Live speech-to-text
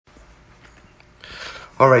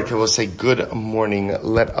All right, I will say good morning.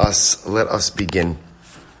 Let us begin.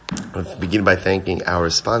 Let's begin by thanking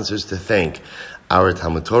our sponsors, to thank our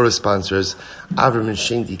Talmud Torah sponsors, Avram and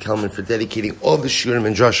Shindy Kelman, for dedicating all the Shurim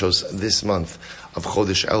and Drashos this month of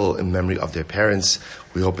Chodesh Elul in memory of their parents.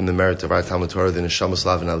 We hope in the merit of our Talmud Torah, the Neshama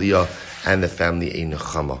Slav and Aliyah, and the family Ein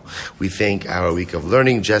Nechama. We thank our week of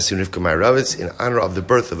learning, Jesse and Rivka Meyerowitz, in honor of the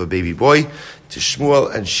birth of a baby boy, to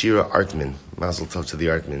Shmuel and Shira Artman. Mazel tov to the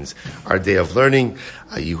Artmans. Our day of learning,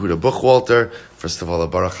 Yehuda Buchwalter. First of all, a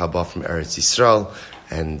Baruch Haba from Eretz Yisrael.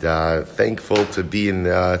 And thankful to be in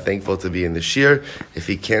the Shir, if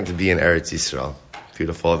he can't be in Eretz Yisrael.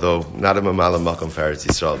 Beautiful, though not a Mamala Malcolm for Eretz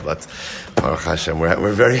Yisrael, but Baruch Hashem,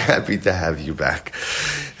 we're very happy to have you back.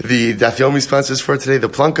 The Daf Yomi sponsors for today, the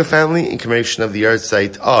Plunka family, in commemoration of the yard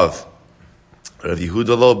site of Rav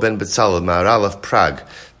Yehuda Lo ben Betzalel Maharal of Prague,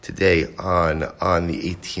 today on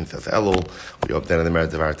the 18th of Elul. We hope that in the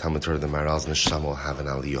merit of our Talmud Torah, the Maharal's Neshama will have an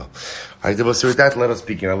Aliyah. All right, so with that, let us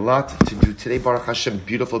begin. A lot to do today. Baruch Hashem,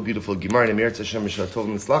 beautiful Gemara. Nemir Hashem Mishatov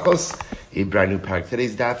Mitzlachos, a brand new parak.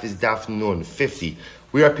 Today's daf is daf Nun 50.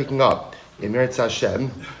 We are picking up Emir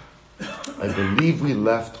Hashem. I believe we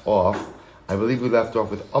left off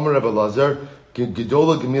with Amar Rebbe Lazar,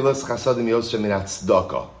 Gedola Gemilas Chasadim Yosef Minat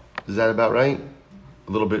Tzedakah. Is that about right?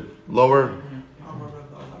 A little bit lower.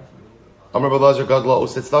 Amar Rebbe Lazar Gadla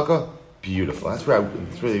Oset Tzedakah. Beautiful. That's where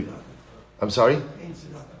it's really. I'm sorry.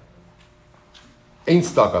 Ein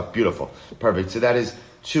Tzedakah. Beautiful. Perfect. So that is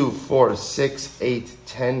 2, 4, 6, 8,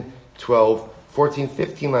 10, 12, 14,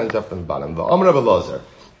 15 lines up from the bottom. The Amar Rebbe Lazar.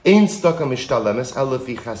 Ein Tzedakah mishtalemes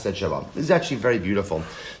alafi chesed shalom. This is actually very beautiful.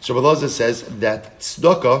 So Rebbe Lazar says that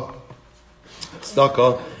tzedakah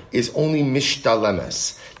is only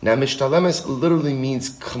mishtalemes. Now mishtalemes literally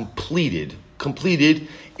means completed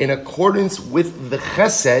in accordance with the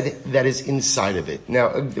chesed that is inside of it.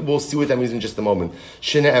 Now, we'll see what that means in just a moment.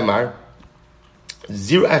 Shene Emar.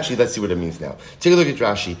 Zero. Actually, let's see what it means now. Take a look at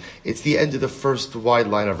Rashi. It's the end of the first wide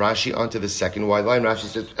line of Rashi onto the second wide line. Rashi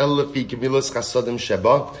says, Elafi Gemilos Chasadim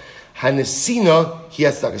Sheba Hanesina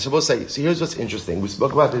Hiyatzedakah. So we'll say, so here's what's interesting. We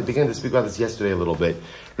began to speak about this yesterday a little bit.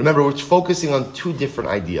 Remember, we're focusing on two different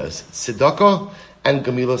ideas. Tzedakah and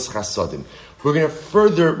Gemilos Chasadim. We're going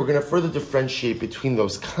to further differentiate between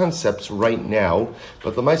those concepts right now.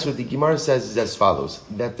 But the Maisa, what the Gemara says is as follows: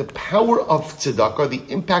 that the power of tzedakah, the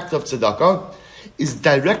impact of tzedakah, is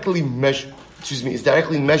directly measured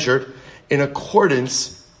in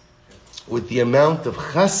accordance with the amount of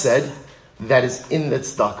chesed that is in the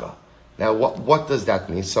tzedakah. Now, what does that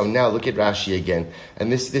mean? So now look at Rashi again,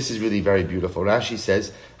 and this is really very beautiful. Rashi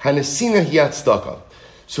says, "Hanesina hiya tzedakah."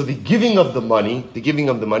 So the giving of the money,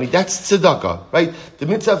 that's tzedakah, right? The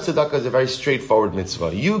mitzvah of tzedakah is a very straightforward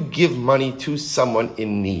mitzvah. You give money to someone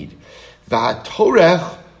in need.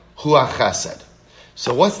 V'hatorech hu chesed.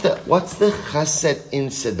 So what's the chesed in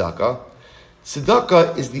tzedakah?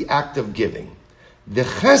 Tzedakah is the act of giving. The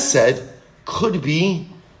chesed could be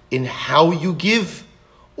in how you give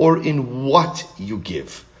or in what you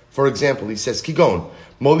give. For example, he says, Kigon,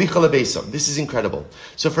 Molicha lebeisa. This is incredible.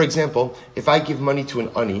 So, for example, if I give money to an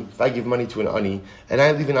ani, and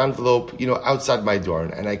I leave an envelope, outside my door,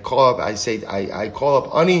 and I call up, I call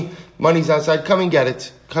up ani, money's outside, come and get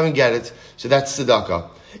it. So that's tzedakah.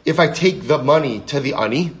 If I take the money to the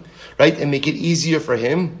ani, right, and make it easier for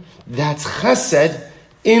him, that's chesed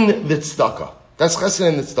in the tzedakah. That's chesed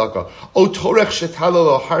in the tzedakah. O torech shetalo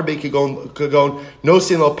lo harbe kagon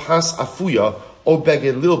nosin lo pas afuya o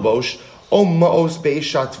beged lilbosh o maos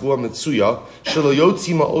beishat vua mitsuya shelo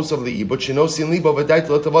yotzi maos of liibot shenosin libo v'dait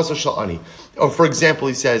l'tavaso shel ani. Or for example,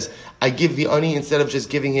 he says, I give the ani, instead of just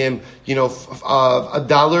giving him,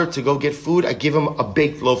 $1 to go get food, I give him a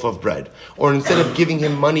baked loaf of bread. Or instead of giving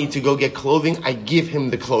him money to go get clothing, I give him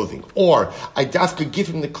the clothing. Or I could give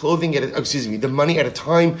him the money at a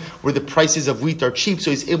time where the prices of wheat are cheap, so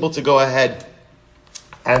he's able to go ahead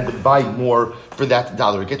and buy more for that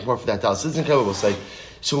 $1, get more for that $1. So this is incredible. We'll say.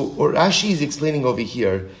 So what Rashi is explaining over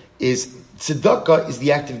here is tzedakah is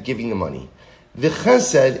the act of giving the money. The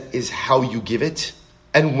chesed is how you give it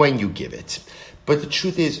and when you give it. But the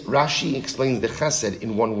truth is, Rashi explains the chesed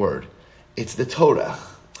in one word. It's the Torah.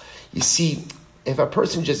 You see, if a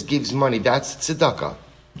person just gives money, that's tzedakah.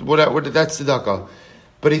 That's tzedakah.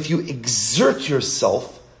 But if you exert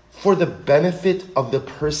yourself for the benefit of the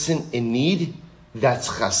person in need, that's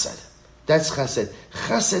chesed. That's chesed.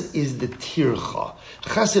 Chesed is the tircha.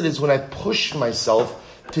 Chesed is when I push myself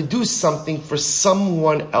to do something for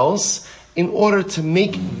someone else in order to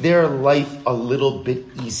make their life a little bit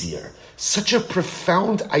easier. Such a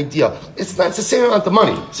profound idea. It's the same amount of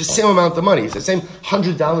money. It's the same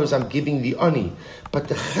 $100 I'm giving the ani. But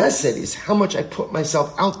the chesed is how much I put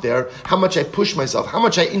myself out there, how much I push myself, how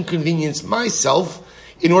much I inconvenience myself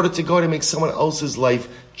in order to go to make someone else's life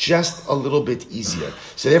just a little bit easier.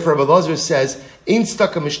 So therefore, Rabbi Elazar says, "Ein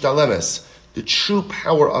tzedakah mishtalemes." The true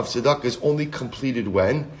power of tzedakah is only completed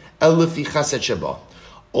when el lefi chesed sheba,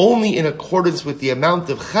 only in accordance with the amount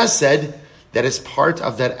of chesed that is part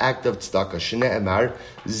of that act of tzedakah. Shnei emar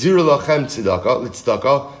ziru lachem tzedakah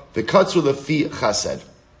l'tzedakah v'katzru lefi chesed.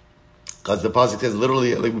 Because the pasuk says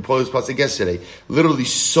literally, like we quoted this pasuk yesterday, literally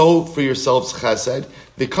sow for yourselves chesed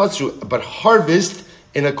v'katzru, but harvest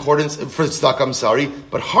in accordance, for tzedakah,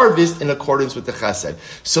 but harvest in accordance with the chesed.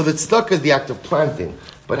 So the tzedakah is the act of planting,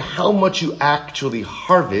 but how much you actually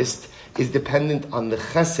harvest is dependent on the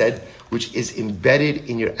chesed, which is embedded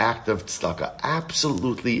in your act of tzedakah.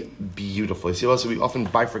 Absolutely beautiful. You see, also we often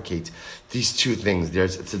bifurcate these two things.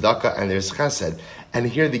 There's tzedakah and there's chesed. And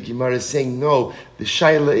here the Gemara is saying, no, the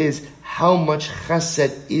shaila is, how much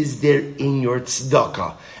chesed is there in your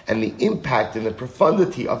tzedakah? And the impact and the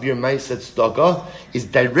profundity of your ma'aseh tzedakah is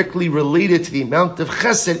directly related to the amount of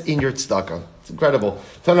chesed in your tzedakah. It's incredible.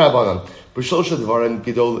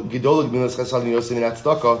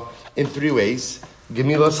 In three ways,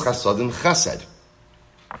 Gemilas chasadim chesed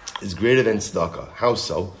is greater than tzedakah. How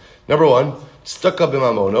so? Number one, tzedakah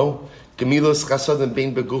b'mamono, gemilas chasadim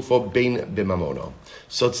bein begufo bein b'mamono.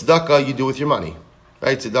 So tzedakah you do with your money,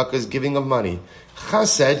 right? Tzedakah is giving of money.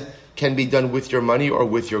 Chesed can be done with your money or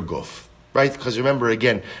with your guf. Right? Because remember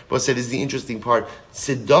again, what said is the interesting part.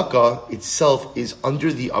 Tzedakah itself is under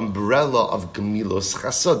the umbrella of Gemilos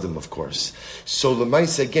Chasadim, of course. So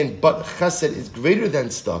Lemaisa again, but Chesed is greater than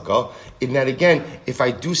tzedakah, in that again, if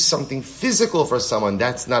I do something physical for someone,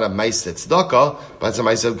 that's not a Maisa tzedakah, but it's a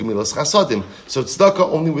Maisa of Gemilos Chasadim. So tzedakah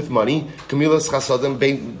only with money, Gemilos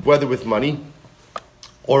Chasadim, whether with money,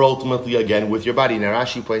 or ultimately again with your body. Now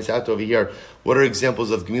Rashi points out over here, what are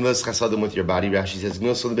examples of Gemilas Chasadim with your body? Rashi says,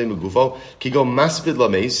 Gemilas Chasadim bein begufo, kigo maspid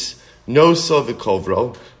lameis, no so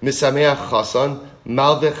v'kovro, misameach chasan,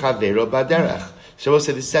 mal v'chavero baderech. Shabbos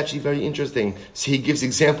said, this is actually very interesting. So he gives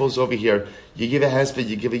examples over here. You give a hesped,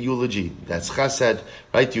 you give a eulogy. That's chesed,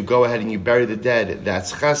 right? You go ahead and you bury the dead.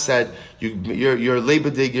 That's chesed. Your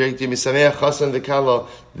labor day, you're misameach chasan v'kalo.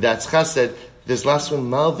 That's chesed. This last one,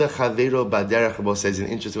 mal v'chavero baderech, Shabbos says, an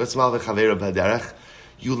interesting. What's mal v'chavero baderech?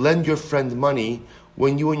 You lend your friend money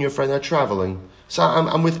when you and your friend are traveling. So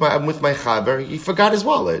I'm with my chaver. He forgot his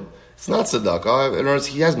wallet. It's not tzedakah. In other words,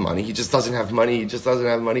 he has money. He just doesn't have money. He just doesn't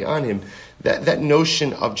have money on him. That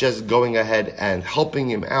notion of just going ahead and helping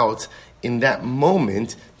him out in that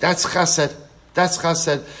moment, that's chesed. That's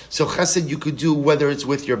chesed. So chesed you could do whether it's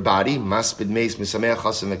with your body, maspid meis misameach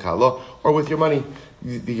chasen v'kalo, or with your money.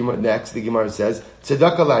 Next, the Gemara says,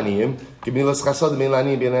 tzedakah laniyim, gemilas chasad mein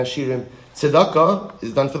laniyim ben ashirim. Tzedakah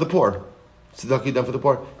is done for the poor. Tzedakah is done for the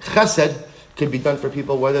poor. Chesed can be done for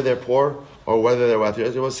people whether they're poor or whether they're wealthy.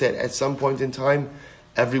 As I was said, at some point in time,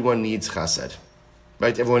 everyone needs chesed.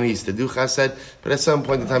 Right? Everyone needs to do chesed, but at some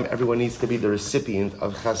point in time, everyone needs to be the recipient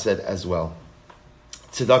of chesed as well.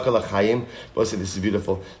 Tzedakah l'chaim, but this is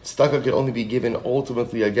beautiful. Tzedakah can only be given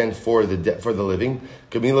ultimately again for the living.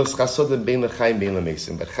 Gemilas chasadim bein l'chaim bein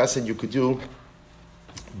l'mesim. But chesed you could do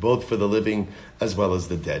both for the living as well as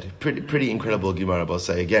the dead. Pretty incredible Gemara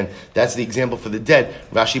Bosai. Again, that's the example for the dead.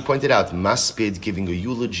 Rashi pointed out, maspid, giving a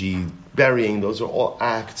eulogy, burying, those are all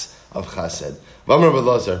acts of chesed. V'amar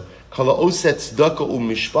Elazar, kala oset tzedakah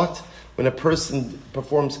u'mishpat, when a person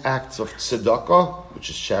performs acts of tzedakah, which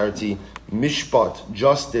is charity, mishpat,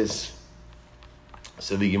 justice.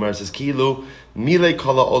 So the Gemara says, kilu, mile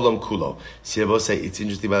kala olam kulo. See, it's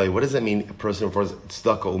interesting, by the way, what does that mean, a person performs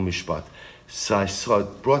tzedakah u'mishpat? So I saw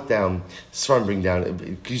it bring down,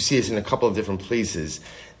 you see this in a couple of different places,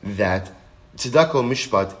 that tzedakah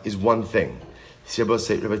mishpat is one thing. Rabbi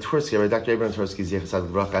Twersky, Dr. Abraham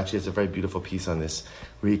Twersky, actually has a very beautiful piece on this,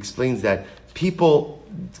 where he explains that people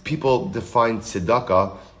define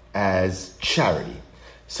tzedakah as charity.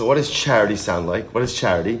 So what does charity sound like? What is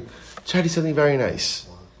charity? Charity is something very nice.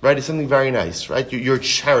 Right, it's something very nice, right? You're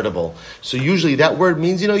charitable. So usually that word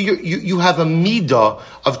means, you have a midah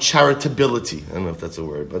of charitability. I don't know if that's a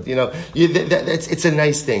word, but it's a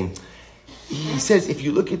nice thing. He says if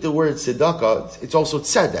you look at the word tzedakah, it's also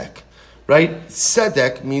tzedek, right?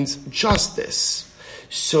 Tzedek means justice.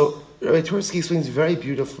 So Rabbi Twersky explains very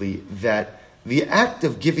beautifully that the act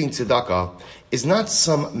of giving tzedakah is not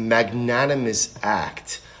some magnanimous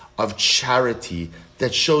act of charity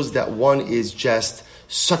that shows that one is just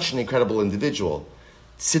such an incredible individual.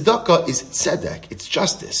 Tzedakah is tzedek, it's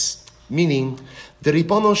justice. Meaning, the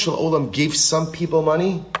Ribono Shel Olam gave some people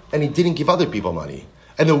money, and he didn't give other people money.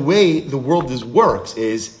 And the way the world works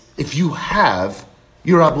is, if you have,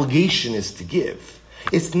 Your obligation is to give.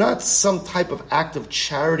 It's not some type of act of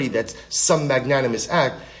charity that's some magnanimous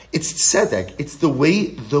act. It's tzedek. It's the way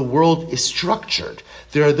the world is structured.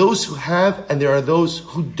 There are those who have and there are those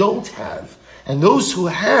who don't have. And those who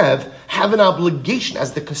have an obligation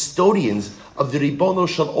as the custodians of the Ribono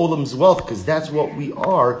Shel Olam's wealth, because that's what we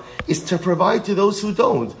are, is to provide to those who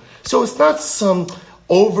don't. So it's not some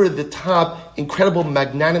over-the-top, incredible,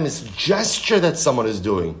 magnanimous gesture that someone is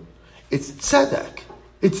doing. It's tzedek.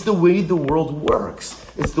 It's the way the world works.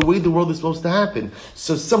 It's the way the world is supposed to happen.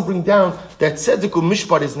 So some bring down that tzedek and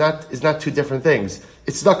mishpat is not two different things.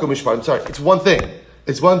 It's tzedakah and mishpat. I'm sorry. It's one thing.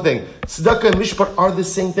 It's one thing. Tzedakah and mishpat are the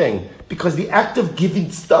same thing. Because the act of giving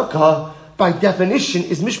tzedakah, by definition,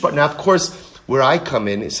 is mishpat. Now, of course, where I come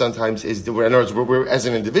in sometimes is, in other words, we're as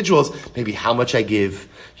an individuals, maybe how much I give,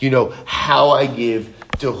 how I give,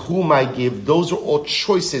 to whom I give. Those are all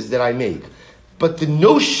choices that I make. But the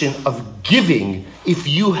notion of giving, if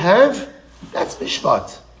you have, that's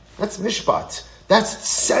mishpat. That's mishpat. That's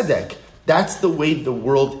tzedek. That's the way the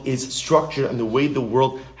world is structured and the way the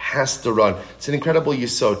world has to run. It's an incredible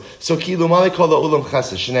yesod. So, kilu malekol ha'olam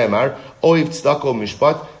chesed, shneimar, oiv tzedakah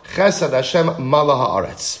mishpat, chesed Hashem mala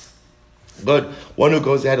haaretz. But one who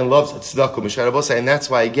goes ahead and loves tzedakah mishpat, and that's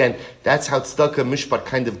why, again, that's how tzedakah and mishpat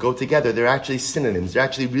kind of go together. They're actually synonyms. They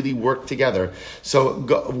actually really work together. So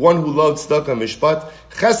one who loves tzedakah and mishpat,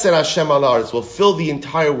 chesed Hashem al haaretz, will fill the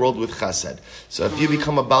entire world with chesed. So if you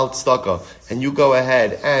become a baal tzedakah and you go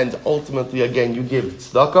ahead and ultimately, again, you give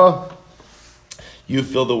tzedakah, you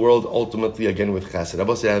fill the world ultimately again with chesed.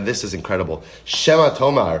 Rabbi say, and this is incredible. Shema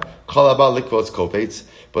Tomar, Kol Haba Likvos Kopetz.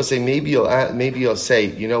 But say maybe you'll say,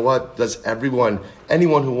 you know what? Does anyone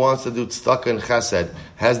who wants to do tzedakah and chesed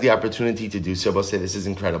has the opportunity to do so? But say this is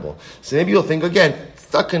incredible. So maybe you'll think again,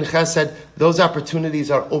 tzedakah and chesed, those opportunities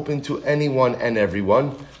are open to anyone and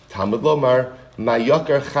everyone. Talmud Lomar,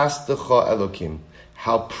 Mayakar Chastecha Elokim.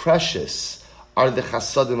 How precious are the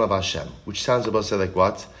chasadim of Hashem? Which sounds about say like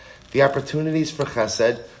what? The opportunities for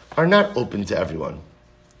chesed are not open to everyone.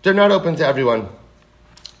 They're not open to everyone.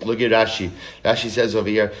 Look at Rashi. Rashi says over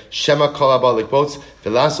here, Shema kol haba likvots,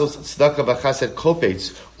 v'lasos tzedakah v'chesed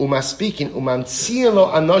kopetz, umaspeaking, umamtziin lo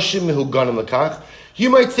anoshim mehuganim lekach. You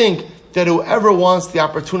might think that whoever wants the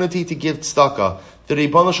opportunity to give tzedakah, the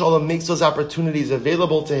Ribono Shel Olam makes those opportunities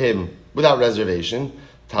available to him without reservation.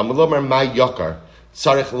 Talmud lomar ma yakar.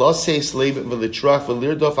 Tzarech lo seis leib v'litrach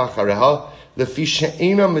v'lirdof achareha. The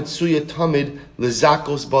challenge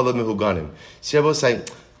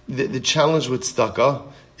with tzedakah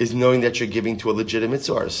is knowing that you're giving to a legitimate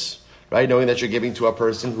source, right? Knowing that you're giving to a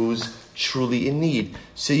person who's truly in need.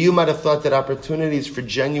 So you might have thought that opportunities for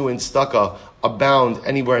genuine tzedakah abound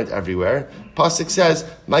anywhere and everywhere. Pasuk says,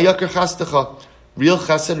 "Ma'yakar chastecha." Real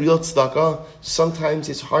chesed, real tzedakah, sometimes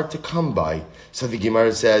it's hard to come by. So the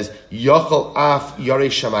Gemara says, Yochel af yarei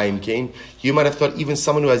shamayim kain. You might have thought even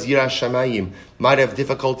someone who has yirah shamayim might have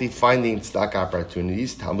difficulty finding tzedakah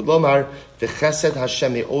opportunities. Talmud lomar, the chesed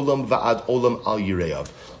Hashem olam va'ad olam al yireyav.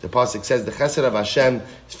 The pasuk says the chesed of Hashem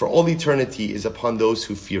for all eternity is upon those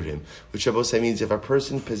who fear Him. Which means if a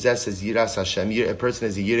person possesses yiras Hashem, a person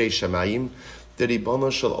has a yirei shamayim, the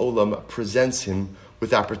Ribono Shel Olam presents him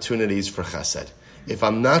with opportunities for chesed. If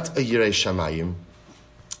I'm not a yirei shamayim,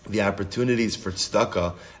 the opportunities for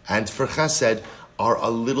tzedakah and for chesed are a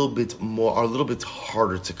little bit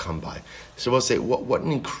harder to come by. So we'll say, what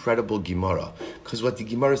an incredible Gemara. Because what the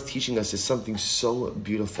Gemara is teaching us is something so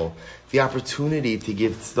beautiful. The opportunity to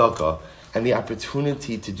give tzedakah and the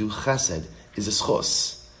opportunity to do chesed is a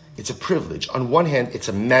schos. It's a privilege. On one hand, it's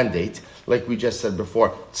a mandate, like we just said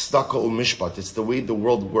before, tzedakah u'mishpat. It's the way the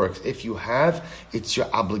world works. If you have, it's your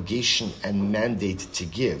obligation and mandate to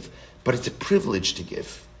give. But it's a privilege to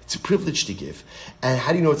give. It's a privilege to give. And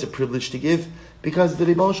how do you know it's a privilege to give? Because the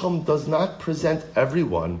Ribono Shel Olam does not present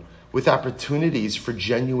everyone with opportunities for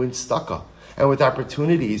genuine tzedakah and with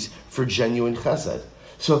opportunities for genuine chesed.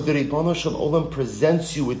 So if the Ribono Shel Olam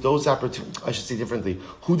presents you with those opportunities, I should say differently,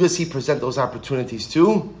 who does He present those opportunities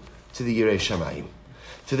to? To the Yirei Shamayim.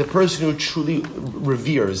 To the person who truly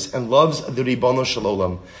reveres and loves the Ribono Shel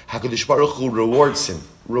Olam. HaKadosh Baruch Hu rewards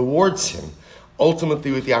him,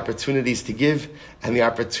 ultimately with the opportunities to give and the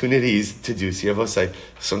opportunities to do. So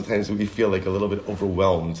sometimes we feel like a little bit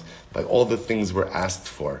overwhelmed by all the things we're asked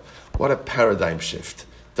for. What a paradigm shift.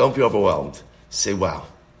 Don't be overwhelmed. Say, wow,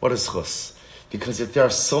 what a schus. Because if there are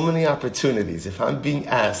so many opportunities, if I'm being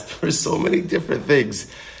asked for so many different things,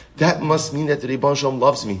 that must mean that the Ribono Shel Olam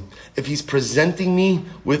loves me. If He's presenting me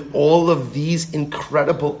with all of these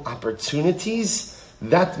incredible opportunities,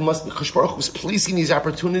 that must be Kadosh Baruch Hu who's placing these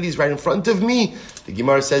opportunities right in front of me. The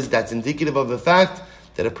Gemara says that's indicative of the fact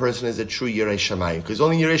that a person is a true Yirei Shamayim, because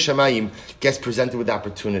only Yirei Shamayim gets presented with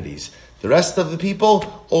opportunities. The rest of the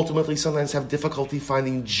people ultimately sometimes have difficulty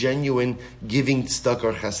finding genuine giving tzedakah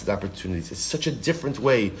or chesed opportunities. It's such a different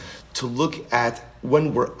way to look at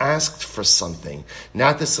when we're asked for something,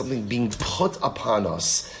 not as something being put upon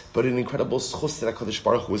us, but an incredible schus that HaKadosh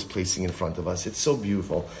Baruch Hu is placing in front of us. It's so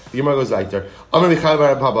beautiful. The Gemara goes weiter.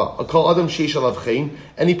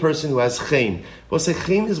 Any person who has chen. We'll say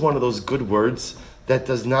chen is one of those good words that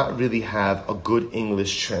does not really have a good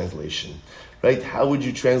English translation. Right? How would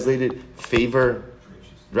you translate it? Favor,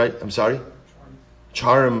 right? I'm sorry?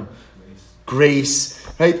 Charm, grace,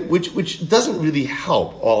 right? Which doesn't really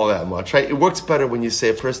help all that much, right? It works better when you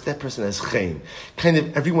say that person has chen. Kind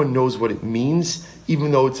of everyone knows what it means,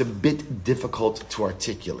 even though it's a bit difficult to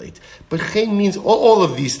articulate. But chen means all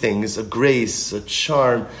of these things, a grace, a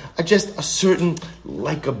charm, just a certain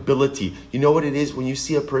likability. You know what it is? When you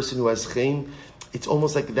see a person who has chen, it's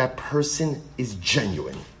almost like that person is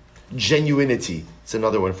genuine. Genuinity. It's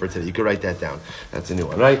another one for today. You can write that down. That's a new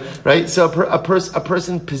one, right? Right? So a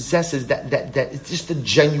person possesses that it's just a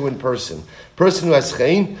genuine person. Person who has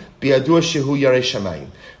chen, bi'adua shehu yarei shamayim.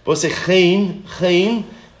 But we'll say chen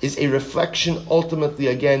is a reflection ultimately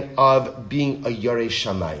again of being a yarei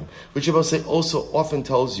shamayim, which I will say also often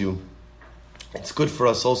tells you it's good for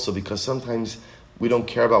us also because sometimes we don't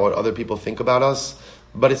care about what other people think about us.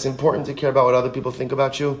 But it's important to care about what other people think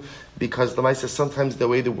about you because the Maisa says sometimes the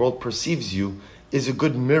way the world perceives you is a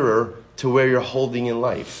good mirror to where you're holding in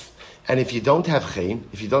life. And if you don't have chen,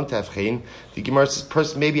 the Gemara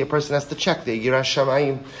says maybe a person has to check the Yirah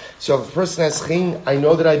Shamayim. So if a person has chen, I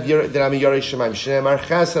know that I'm a Yirah Shamayim. Shneimar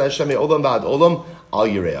chesed Hashem me'olam ba'ad olam al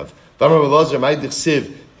yireav. V'amar Elazar ma'id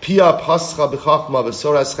dichsiv Pia pascha b'chachma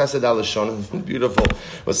v'soras chesed alashon. Beautiful.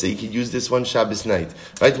 Well, so you could use this one Shabbos night,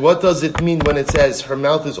 right? What does it mean when it says her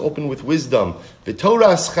mouth is open with wisdom?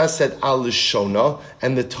 V'toras chesed alashona,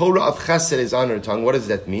 and the Torah of chesed is on her tongue. What does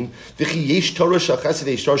that mean? V'chi yesh Torah shel chesed,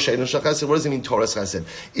 yesh Torah she'eino shel chesed. What does it mean, Torah chesed?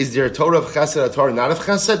 Is there a Torah of chesed, a Torah not of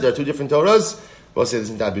chesed? There are two different Torahs. Well, say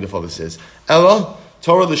isn't that beautiful? This is Ella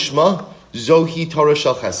Torah lishma zohi Torah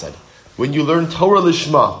shel chesed. When you learn Torah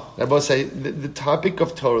Lishma, I will say the topic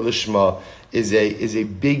of Torah Lishma is a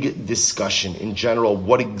big discussion in general,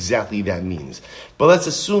 what exactly that means. But let's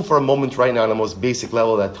assume for a moment right now on the most basic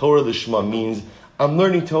level that Torah Lishma means I'm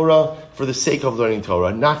learning Torah for the sake of learning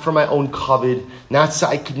Torah, not for my own kavod, not so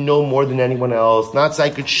I could know more than anyone else, not so I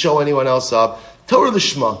could show anyone else up. Torah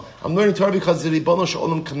Lishma. I'm learning Torah because the Ribono Shel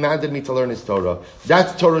Olam commanded me to learn his Torah.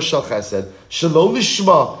 That's Torah Shel Chesed. Shalom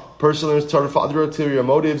Lishma. Person learns Torah for other ulterior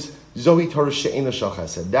motives. Zohi Torah she'eino shel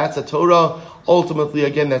chesed. That's a Torah. Ultimately,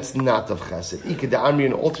 again, that's not of chesed. Ika da'amri,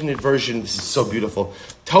 an alternate version. This is so beautiful.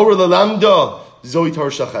 Torah lelamda. Zohi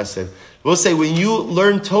Torah shel chesed. We'll say when you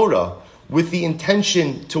learn Torah with the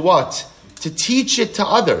intention to what? To teach it to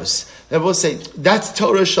others. Then we'll say that's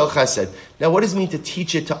Torah shel chesed. Now, what does it mean to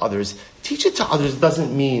teach it to others? Teach it to others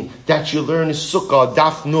doesn't mean that you learn Sukkah,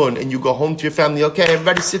 Daf Nun, and you go home to your family. Okay,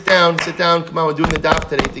 everybody sit down. Come on, we're doing the Daf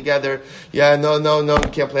today together. Yeah, no, you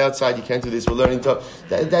can't play outside. You can't do this. We're learning Torah.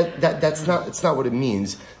 That's not what it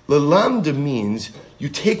means. Lelamda means you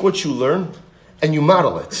take what you learn and you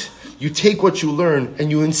model it. You take what you learn and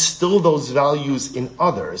you instill those values in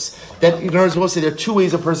others. That, in other words, we'll say there are two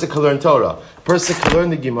ways a person can learn Torah. A person can learn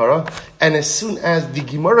the Gemara, and as soon as the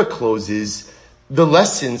Gemara closes, the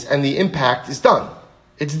lessons and the impact is done.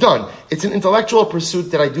 It's done. It's an intellectual pursuit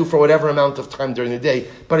that I do for whatever amount of time during the day,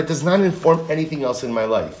 but it does not inform anything else in my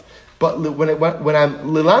life. But when I'm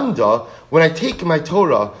lilamda, when I take my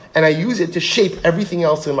Torah and I use it to shape everything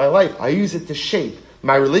else in my life, I use it to shape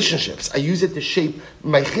my relationships. I use it to shape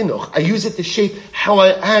my chinuch. I use it to shape how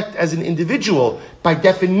I act as an individual. By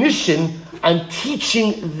definition, I'm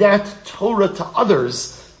teaching that Torah to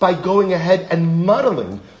others by going ahead and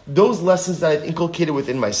modeling those lessons that I've inculcated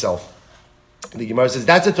within myself. The Gemara says,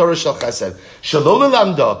 that's a Torah shel chesed. Shalom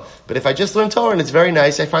lamda. But if I just learn Torah and it's very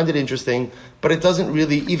nice, I find it interesting, but it doesn't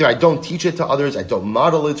really, either I don't teach it to others, I don't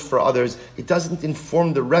model it for others, it doesn't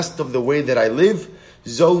inform the rest of the way that I live,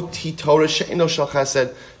 Zoti Torah she'eino shel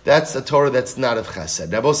chesed. That's a Torah that's not of chesed.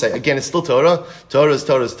 Now, I will say again, it's still Torah. Torah is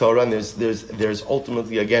Torah, and there's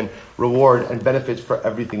ultimately again reward and benefit for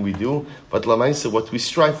everything we do. But lamaisa, what we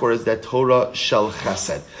strive for is that Torah shel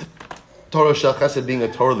chesed. Torah shel chesed being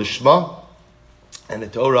a Torah lishma, and a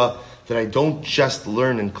Torah that I don't just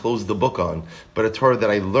learn and close the book on, but a Torah that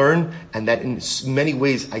I learn and that in many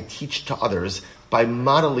ways I teach to others. by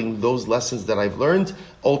modeling those lessons that I've learned,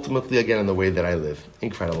 ultimately again in the way that I live.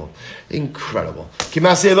 Incredible. Incredible.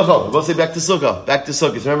 We'll say back to Sukkah. Back to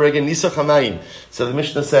Sukkah. Remember again, Nisach HaMayim. So the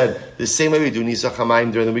Mishnah said, the same way we do Nisach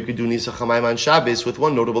HaMayim during the week, we do Nisach HaMayim on Shabbos, with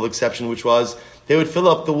one notable exception, which was they would fill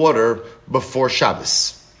up the water before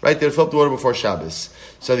Shabbos. Right? They would fill up the water before Shabbos.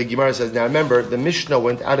 So the Gemara says, now remember, the Mishnah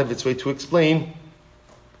went out of its way to explain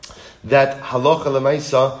that halacha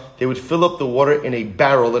lemaisa, they would fill up the water in a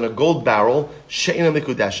barrel, in a gold barrel, she'ina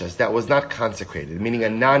mikudeshes, that was not consecrated, meaning a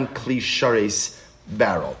non-kli shares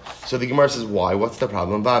barrel. So the Gemara says, why? What's the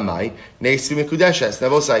problem? V'amai neisi mikudeshes.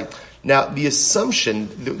 Now the assumption,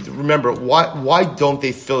 remember, why don't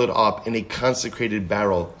they fill it up in a consecrated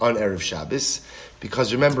barrel on Erev Shabbos?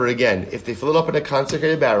 Because remember again, if they fill it up in a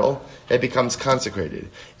consecrated barrel, it becomes consecrated.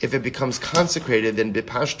 If it becomes consecrated, then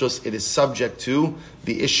bipashtos, it is subject to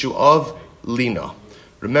the issue of lina.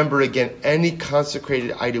 Remember again, any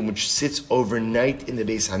consecrated item which sits overnight in the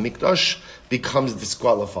Beis Hamikdash becomes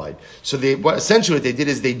disqualified. So essentially what they did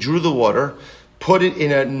is they drew the water, put it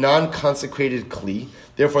in a non-consecrated kli.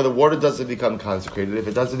 Therefore, the water doesn't become consecrated. If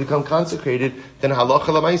it doesn't become consecrated, then halacha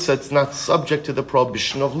l'maisa, it's not subject to the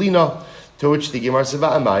prohibition of lina. To which the Gemara says,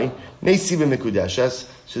 "Va'amai neisi b'mekudeshes."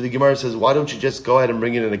 So the Gemara says, "Why don't you just go ahead and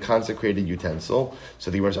bring it in a consecrated utensil?" So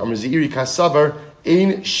the Gemara says, "Amar Zeiri kasavar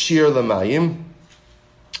ein shir l'mayim."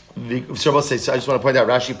 So I just want to point out,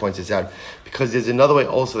 Rashi points this out, because there's another way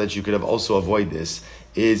also that you could have also avoid this,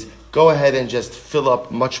 is go ahead and just fill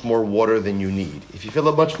up much more water than you need. If you fill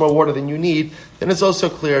up much more water than you need, then it's also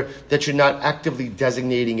clear that you're not actively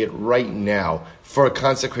designating it right now for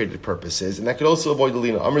consecrated purposes. And that could also avoid the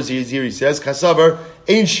lina. Amar Ziri says, Kasavar,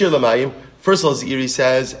 ein shir l'mayim. First of all, Ziri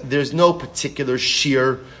says, there's no particular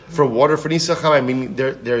shear for water for Nisach HaMayim, meaning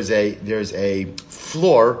there's a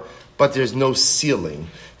floor, but there's no ceiling.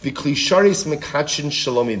 The klisharis mekachin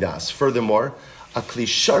shalomidas. Furthermore, a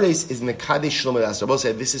klishares is mekadesh shalomidas. Rabbi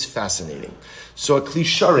said, this is fascinating. So a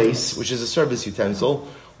klishares, which is a service utensil,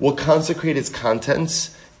 will consecrate its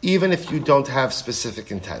contents even if you don't have specific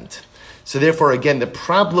intent. So therefore, again, the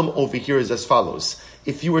problem over here is as follows.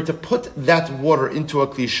 If you were to put that water into a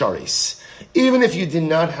klisharis, even if you did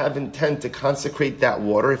not have intent to consecrate that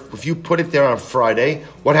water, if you put it there on Friday,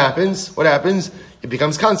 what happens? It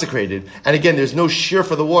becomes consecrated. And again, there's no shear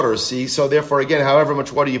for the water, see? So therefore, again, however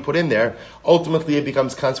much water you put in there, ultimately it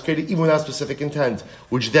becomes consecrated even without specific intent,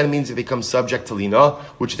 which then means it becomes subject to lina,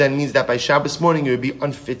 which then means that by Shabbos morning it would be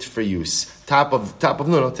unfit for use. Top of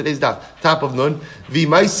nun, today's daf, top of nun,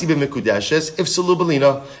 v'maisi b'mekudeshes, if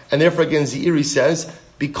sulubalina. And therefore, again, Zeiri says,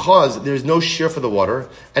 because there's no shear for the water,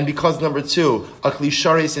 and because number two, a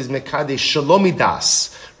klisharis is mekadesh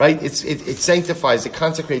shalomidas, right? It sanctifies, it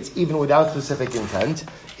consecrates even without specific intent.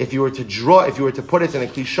 If you were to put it in a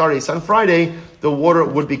klisharis on Friday, the water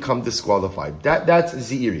would become disqualified. That's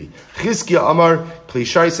Zeiri. Chizkiya Amar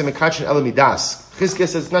klisharis mekachin elamidas. Chizkiya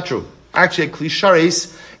says it's not true. Actually, a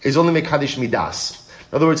klisharis is only mekadesh midas.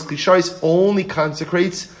 In other words, klisharis only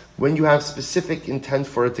consecrates when you have specific intent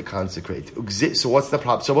for it to consecrate. So what's the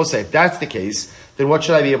problem? So we'll say, if that's the case, then what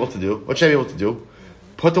should I be able to do?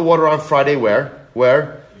 Put the water on Friday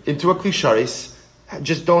where? Into a klisharis.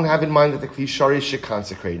 Just don't have in mind that the klisharis should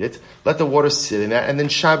consecrate it. Let the water sit in that. And then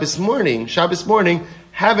Shabbos morning,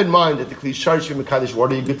 have in mind that the klisharis should be mekadesh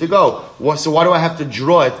water, you're good to go. So why do I have to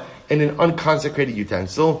draw it in an unconsecrated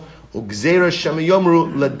utensil? Ugzera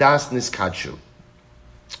shemayomru ladas niskachu.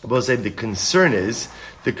 We'll say the concern is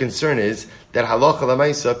that halacha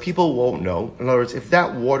l'maisa, people won't know. In other words, if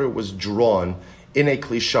that water was drawn in a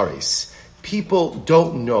klisharis, people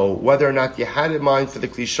don't know whether or not you had in mind for the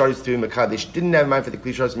klisharis to be mekadesh, didn't have in mind for the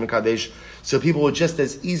klisharis to be mekadesh. So people will just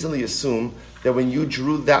as easily assume that when you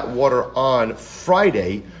drew that water on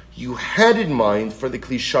Friday, you had in mind for the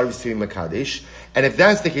klisharis to be mekadesh. And if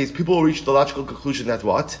that's the case, people will reach the logical conclusion that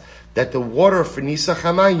what? That the water for Nisach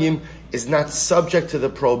HaMayim is not subject to the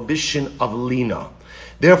prohibition of lina.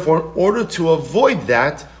 Therefore, in order to avoid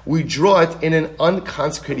that, we draw it in an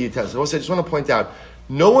unconsecrated utensil. Also, I just want to point out,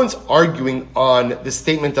 no one's arguing on the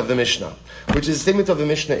statement of the Mishnah, which is the statement of the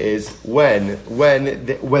Mishnah is when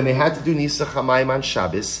they had to do Nisach HaMayim on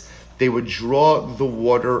Shabbos, they would draw the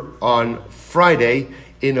water on Friday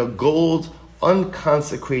in a gold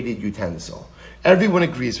unconsecrated utensil. Everyone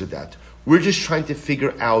agrees with that. We're just trying to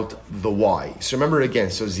figure out the why. So remember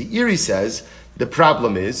again, so Zeiri says, the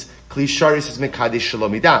problem is, klisharis is mekadesh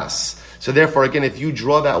shalomidas. So therefore, again, if you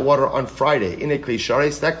draw that water on Friday in a Kli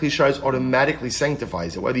Sharis, that Kli Sharis automatically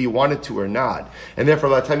sanctifies it, whether you want it to or not. And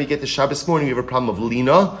therefore, by the time you get to Shabbos morning, you have a problem of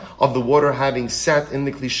lina, of the water having sat in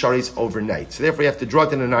the Kli Sharis overnight. So therefore, you have to draw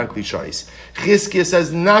it in a non-Kli Sharis. Chizkiah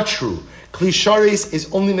says, not true. Kli Sharis is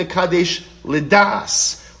only Mekadesh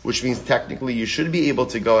Lidas, which means technically you should be able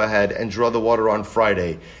to go ahead and draw the water on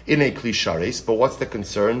Friday in a Kli Sharis. But what's the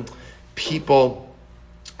concern? People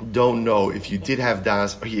don't know if you did have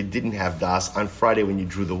das or you didn't have das on Friday when you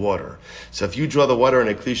drew the water. So if you draw the water in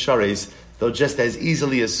a Kli Sharis, they'll just as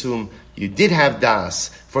easily assume you did have das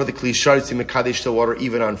for the Kli Sharis to Mekadesh the water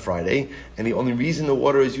even on Friday. And the only reason the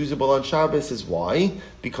water is usable on Shabbos is why?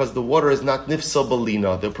 Because the water is not nifsal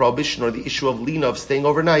b'lina. The prohibition or the issue of lina, of staying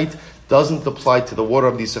overnight, doesn't apply to the water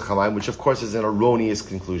of the Yisach, which of course is an erroneous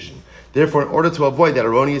conclusion. Therefore, in order to avoid that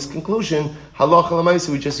erroneous conclusion, halacha l'maisa,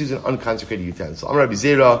 we just use an unconsecrated utensil. Amar Rabbi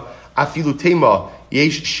Zera, afilu tema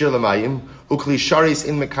yesh shir l'mayim ukli sharis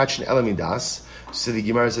in mekachin elamidas. So the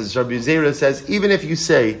Gemara says, Rabbi Zera says, even if you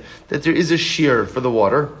say that there is a shear for the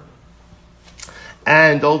water,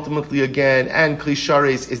 and ultimately again, and Kli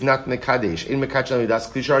Sharis is not mekadesh in mekachin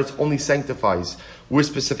elamidas, Kli Sharis only sanctifies with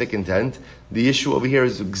specific intent. The issue over here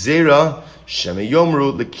is Gzera sheme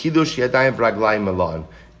yomru lekidush yadayim v'raglayim malan.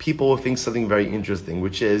 People will think something very interesting,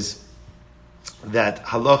 which is that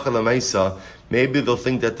halacha l'maisa, maybe they'll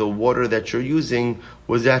think that the water that you're using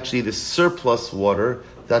was actually the surplus water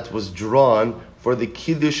that was drawn for the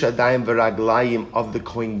kiddush adayim v'raglayim of the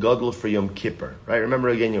Kohen Gadol for Yom Kippur. Right? Remember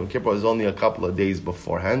again, Yom Kippur was only a couple of days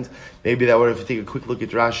beforehand. Maybe that would, if you take a quick look at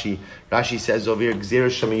Rashi, Rashi says over here, Gzera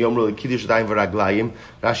Shem Yomru the kiddush adayim v'raglayim.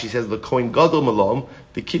 Rashi says the Kohen Gadol malom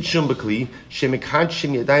the kiddushim b'kli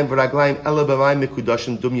shemekadshim yadayim v'raglayim ela b'mayim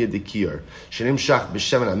mekudashim dumya dekir shenimshach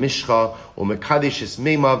b'shemen hamishcha or mekadesh es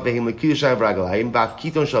meima v'hem lekiddush adayim v'raglayim v'af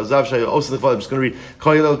kiton shalzav shayu osin l'chol. I'm just going to read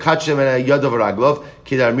koyel kadshem and yadav v'raglov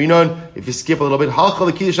kidar minon. If you skip a little bit,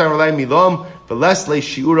 halcha lekiddush adayim v'raglayim milam v'les le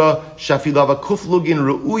shiura shafilava kuflugin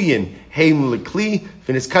ru'uyin heim lekli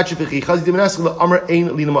v'nis kadshem v'chi chazidim v'naskal v'amar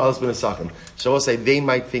ein lina ma'alas b'nesachim. So I'll say they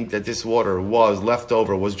might think that this water was left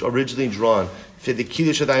over, was originally drawn for the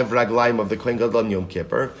kiddush adayim v'raglayim of the Kohen Gadol Yom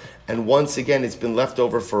Kippur, and once again it's been left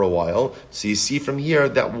over for a while. So you see from here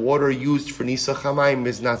that water used for Nisach HaMayim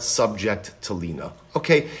is not subject to lina.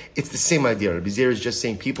 Okay, it's the same idea. Rabbi Zera is just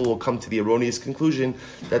saying people will come to the erroneous conclusion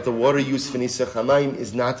that the water used for Nisach HaMayim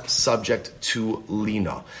is not subject to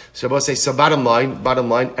lina. So I'll say, so bottom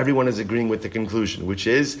line, everyone is agreeing with the conclusion, which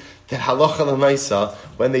is that halacha l'maisa,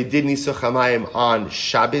 when they did Nisach HaMayim on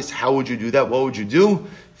Shabbos, how would you do that? What would you do?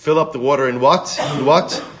 Fill up the water in what?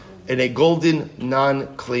 In a golden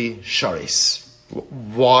non-Kli Sharis.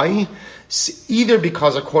 Why? Either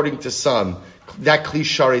because, according to some, that Kli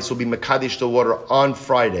Sharis will be Mekadesh the water on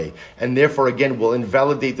Friday, and therefore again will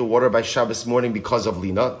invalidate the water by Shabbos morning because of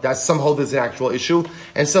lina. That some hold is an actual issue,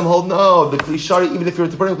 and some hold no. The Kli Sharis, even if you're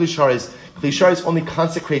to put in Kli Sharis only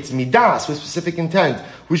consecrates midas with specific intent,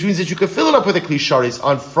 which means that you could fill it up with a Kli Sharis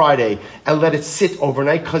on Friday and let it sit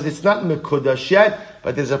overnight because it's not Mekudash yet,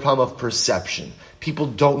 but there's a problem of perception. People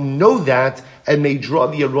don't know that and may draw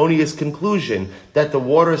the erroneous conclusion that the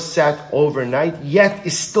water sat overnight yet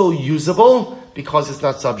is still usable because it's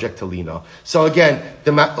not subject to lina. So again,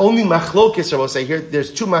 the only machlokis, I will say here,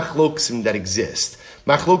 there's two machlokim that exist.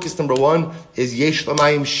 Machlokis number one is yesh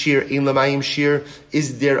l'mayim shir, ein l'mayim shir.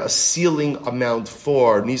 Is there a ceiling amount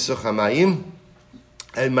for Nisach HaMayim?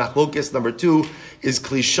 And machlokis number two is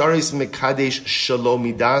Kli Sharis mekadesh shalom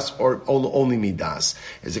midas or only midas.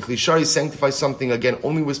 Is a Kli Sharis sanctifies something again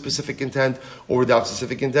only with specific intent or without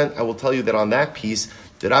specific intent? I will tell you that on that piece,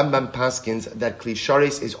 the Rambam paskins that Kli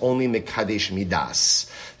Sharis is only mekadesh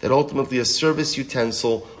midas. That ultimately a service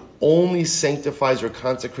utensil only sanctifies or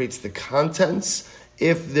consecrates the contents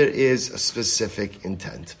if there is a specific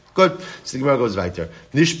intent. Good. So the Gemara goes weiter.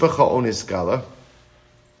 Nishpacha onis gala.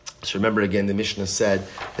 So remember again, the Mishnah said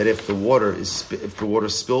that if the water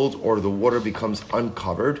spilled or the water becomes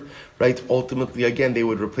uncovered, right? Ultimately, again, they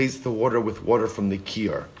would replace the water with water from the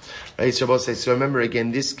kiyur, right? So remember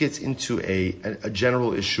again, this gets into a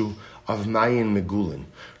general issue of mayin megulin,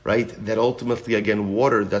 right? That ultimately, again,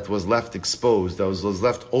 water that was left exposed, that was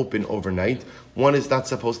left open overnight, one is not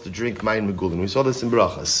supposed to drink mayin megulin. We saw this in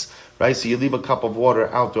brachas, right? So you leave a cup of water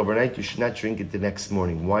out overnight, you should not drink it the next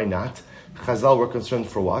morning. Why not? Chazal were concerned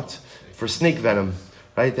for what? For snake venom,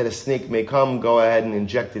 right? That a snake may come, go ahead and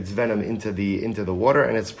inject its venom into the water,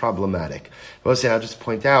 and it's problematic. I'll just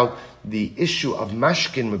point out the issue of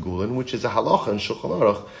mashkin megulin, which is a halacha in Shulchan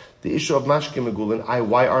Aruch. The issue of mashkin megulin,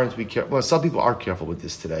 why aren't we careful? Well, some people are careful with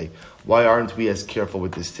this today. Why aren't we as careful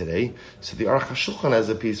with this today? So the Aruch HaShulchan has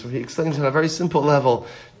a piece where he explains on a very simple level,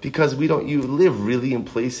 because you live really in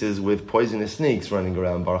places with poisonous snakes running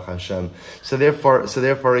around, Baruch Hashem. So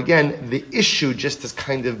therefore again, the issue just has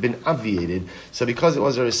kind of been obviated. So because it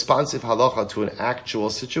was a responsive halacha to an actual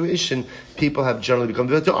situation, people have generally become,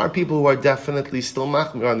 but there are people who are definitely still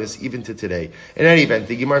machmir on this even to today. In any event,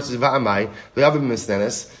 the Gemara says, Va'amai, Le'avim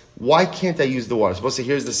Misnenes, why can't I use the water? Suppose so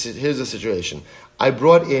here's the situation. I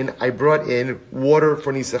brought in water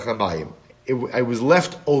for Nisach HaMayim. I was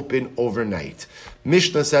left open overnight.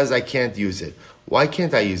 Mishnah says I can't use it. Why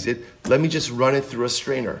can't I use it? Let me just run it through a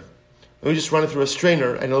strainer. and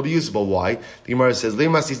it'll be usable. Why? The Gemara says,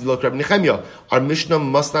 our Mishnah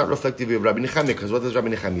must not reflect the view of Rabbi Nechemia, because what does Rabbi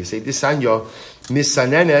Nechemia say? Disanyo,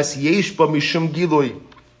 misanenes yesh ba mishum gilui.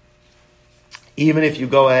 Even if you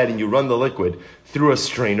go ahead and you run the liquid through a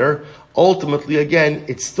strainer, ultimately, again,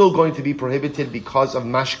 it's still going to be prohibited because of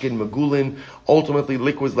mashkin magulin. Ultimately,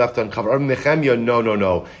 liquids left uncovered. Nechemia,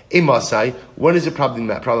 no. Imasai, when is it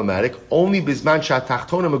problematic? Only bisman sha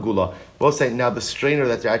tachtona magula. We'll say now the strainer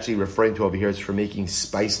that they're actually referring to over here is for making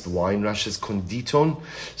spiced wine. Rasha's konditon.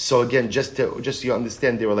 So again, just so you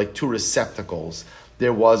understand, there were like two receptacles.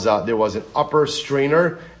 There was an upper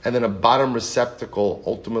strainer and then a bottom receptacle.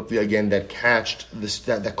 Ultimately, again, that caught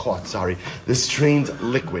the strained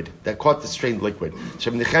liquid. That caught the strained liquid.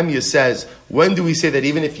 Rabbi Nechemia says, when do we say that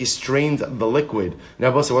even if you strained the liquid? Now,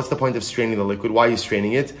 what's the point of straining the liquid? Why are you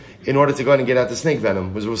straining it? In order to go ahead and get out the snake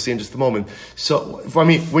venom, as we'll see in just a moment. So,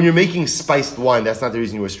 when you're making spiced wine, that's not the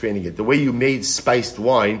reason you were straining it. The way you made spiced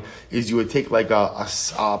wine is you would take like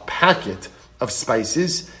a packet of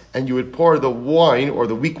spices, and you would pour the wine or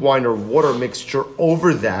the weak wine or water mixture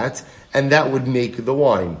over that, and that would make the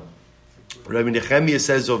wine. Rabbi Nechemia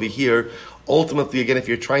says over here, ultimately, again, if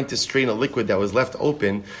you're trying to strain a liquid that was left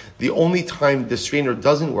open, the only time the strainer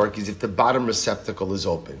doesn't work is if the bottom receptacle is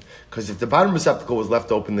open. Because if the bottom receptacle was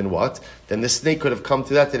left open, then what? Then the snake could have come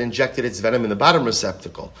to that and injected its venom in the bottom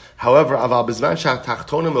receptacle. However,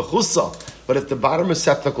 but if the bottom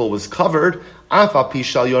receptacle was covered, even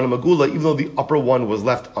though the upper one was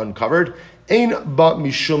left uncovered, Ein ba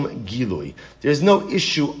mishum gilui. There's no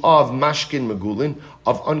issue of mashkin magulin,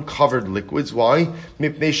 of uncovered liquids. Why?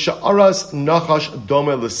 Mipnei sha'aras nachash dome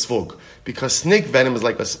l'svug. Because snake venom is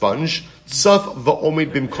like a sponge. Tzaf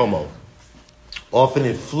va'omid bimkomo. Often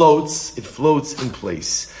it floats in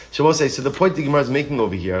place. So we'll say, so the point the Gemara is making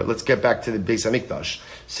over here, let's get back to the Beis HaMikdash.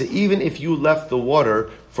 So even if you left the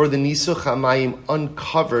water for the Nisuch HaMayim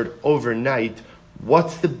uncovered overnight,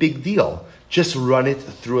 what's the big deal? Just run it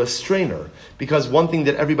through a strainer. Because one thing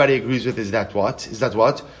that everybody agrees with is that what?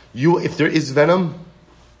 If there is venom,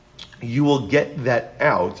 you will get that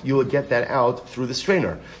out. You will get that out through the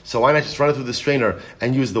strainer. So why not just run it through the strainer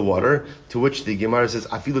and use the water? To which the Gemara says,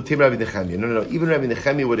 Afilu tim Rabbi Nechemia. No. Even Rabbi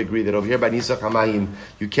Nechemia would agree that over here by Nisach HaMayim,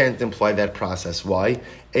 you can't employ that process. Why?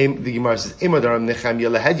 The Gemara says, Imadaram Nechemia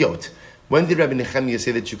lehedyot. When did Rabbi Nechemia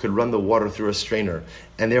say that you could run the water through a strainer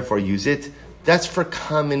and therefore use it? That's for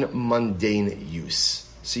common mundane use.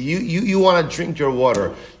 So you want to drink your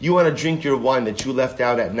water, you want to drink your wine that you left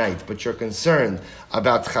out at night, but you're concerned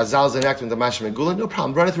about chazal's enactment the mashma megula, no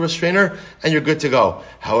problem. Run it through a strainer and you're good to go.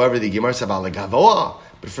 However, the Gemara says about legavoa,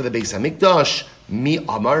 but for the Beis HaMikdash, mi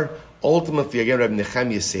amar. Ultimately, again, Rabbi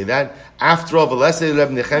Nechemia say that. After all, v'lesei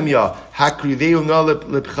Rabbi Nechemia, hakriveu na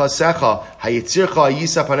lepchasecha, hayitzircha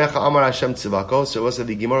yisa panecha amar Hashem tzivako. So also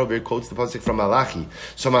the Gemara over here quotes the pasuk from Malachi.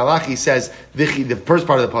 So Malachi says, the first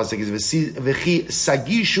part of the pasuk is, v'chi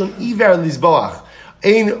sagishun iver lizboach.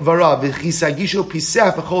 Ein vara v'chisagishu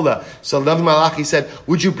pisef v'chola. So Navi Malachi said,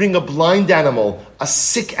 would you bring a blind animal, a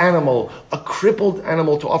sick animal, a crippled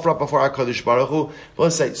animal to offer up before HaKadosh Baruch Hu? Well,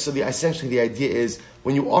 so essentially the idea is,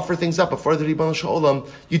 when you offer things up before the Ribbon Shalom,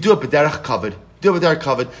 you do it b'derech kavod.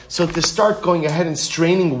 So to start going ahead and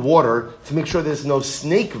straining water to make sure there's no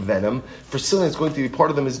snake venom for something that's going to be part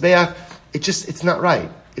of the mizbeach, it's not right.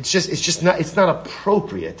 It's not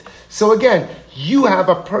appropriate. So again, you have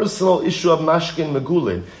a personal issue of mashkin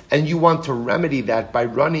megulin, and you want to remedy that by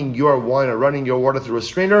running your wine or running your water through a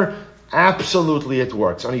strainer. Absolutely, it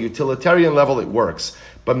works. On a utilitarian level, it works.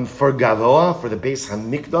 But for Gavoa, for the Beis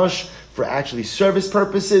HaMikdash, for actually service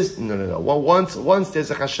purposes, no. Well, once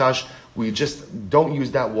there's a chashash, we just don't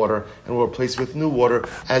use that water and we'll replace it with new water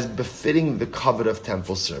as befitting the covet of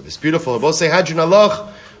temple service. Beautiful. We'll say Hadrin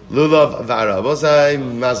Allah, Lulav Vara. We'll say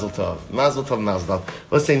Mazel Tov.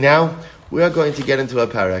 Let's say now, we are going to get into a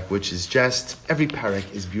parak, which is just, every parak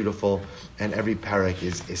is beautiful, and every parak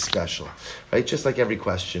is special, right? Just like every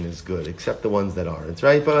question is good, except the ones that aren't,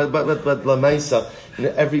 right? But Lamaisa,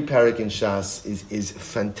 every parak in Shas is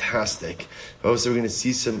fantastic. Also, we're going to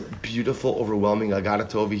see some beautiful, overwhelming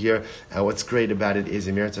Agadata over here, and what's great about it is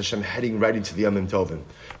Emirat Hashem heading right into the Yom Tovim,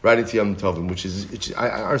 which is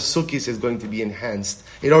our Sukkis is going to be enhanced.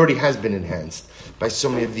 It already has been enhanced by so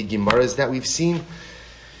many of the Gemaras that we've seen.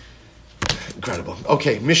 Incredible.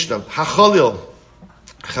 Okay, Mishnah. Hachalil,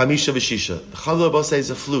 Chamisha v'shisha. The Chalil Bosa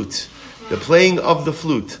is a flute. The playing of the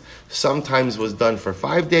flute sometimes was done for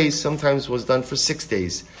 5 days, sometimes was done for 6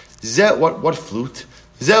 days. What flute?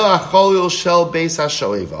 Zel Hachalil shel beis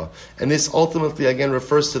hashoeva. And this ultimately again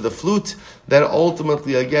refers to the flute that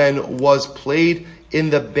ultimately again was played in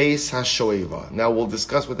the Beis HaShoeva. Now we'll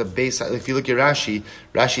discuss what the Beis, if you look at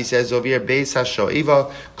Rashi says over here, Beis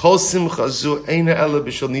HaShoeva, Kol Simcha Zu Eina Ela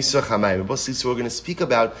B'Shel Nisach HaMayim. So we're going to speak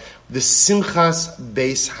about the Simchas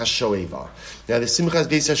Beis HaShoeva. Now the Simchas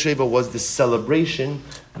Beis HaShoeva was the celebration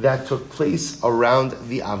that took place around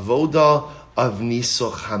the Avoda of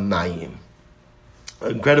Nisach HaMayim.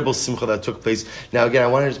 Incredible simcha that took place. Now again, I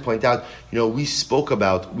want to just point out, we've spoken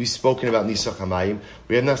about Nisach HaMayim.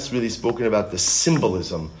 We have not really spoken about the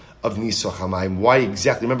symbolism of Nisach HaMayim. Why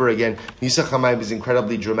exactly? Remember again, Nisach HaMayim is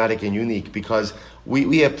incredibly dramatic and unique because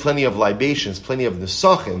we have plenty of libations, plenty of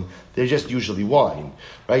Nisachim. They're just usually wine,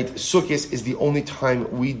 right? Sukkot is the only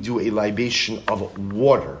time we do a libation of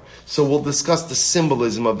water. So we'll discuss the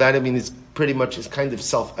symbolism of that. I mean, it's kind of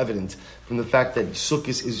self-evident from the fact that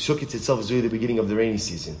Sukkot itself is really the beginning of the rainy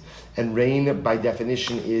season. And rain, by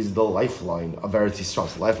definition, is the lifeline of Eretz Yisrael.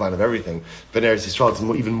 It's the lifeline of everything. But Eretz Yisrael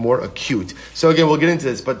is even more acute. So again, we'll get into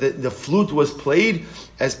this. But the flute was played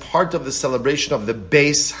as part of the celebration of the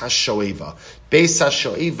Beis HaShoeva. Beis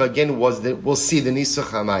HaShoeva, again, we'll see the Nisach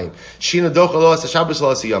HaMayim. Shina docha lo as Shabbos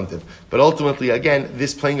lo as Yom Tov. But ultimately, again,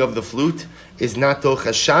 this playing of the flute is not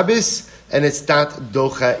docha Shabbos, and it's not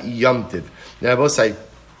docha Yom Tov. Now, I will say,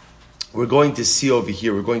 we're going to see over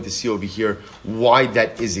here why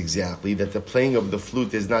that is exactly, that the playing of the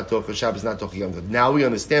flute is not Docha Shabbos, not Docha Yom Tov. Now we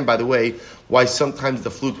understand, by the way, why sometimes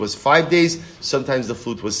the flute was 5 days, sometimes the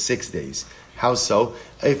flute was 6 days. How so?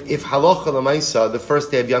 If Halacha L'Maisa, the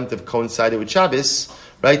first day of Yom Tov coincided with Shabbos,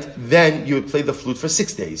 right, then you would play the flute for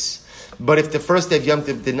 6 days. But if the first day of Yom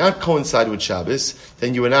Tov did not coincide with Shabbos,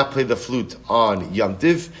 then you would not play the flute on Yom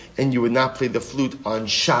Tov, and you would not play the flute on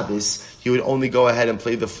Shabbos. You would only go ahead and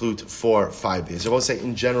play the flute for 5 days. I will say,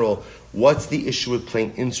 in general, what's the issue with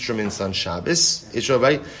playing instruments on Shabbos? Issue,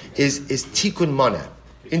 right, is tikkun mana.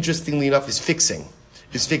 Interestingly enough, is fixing.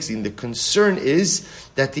 The concern is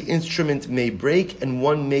that the instrument may break and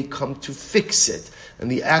one may come to fix it.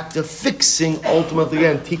 And the act of fixing, ultimately,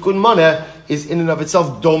 again, tikkun mana, is in and of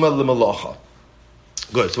itself doma l'malacha.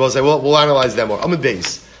 Good. So we'll say, we'll analyze that more. Amud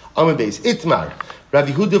Beis. Itmar. Rav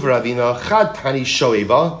Yehuda v'Ravina, chad tani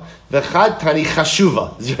shoeva, v'chad tani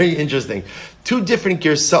chashuva. It's very interesting. Two different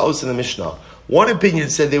girsaos in the Mishnah. One opinion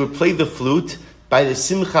said they would play the flute by the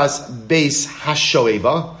Simchas Beis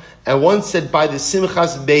HaShoeva, and one said by the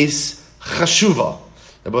Simchas Beis Chashuva.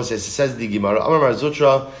 The boss says the Gemara, Amar Mar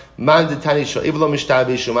Zutra, Man detani shoeva lo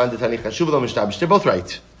mishtabish, Man detani chashuva lo mishtabish.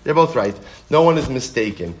 They're both right. No one is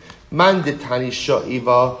mistaken. Man detani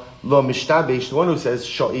shoeva lo mishtabish. The one who says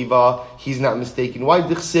shoeva, he's not mistaken. Why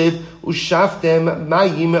dichsev ushaftem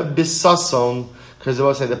mayim bisason? Because the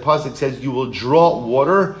boss said the pasuk says you will draw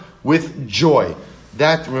water with joy.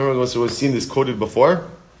 That, remember, we've seen this quoted before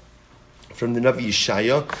from the Navi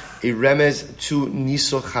Yeshaya, a remez to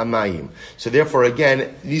Nisach HaMayim. So therefore,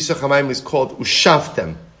 again, Nisach HaMayim is called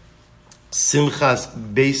Ushaftem. Simchas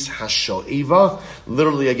Beis HaShoeva,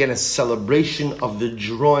 literally again a celebration of the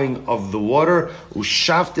drawing of the water.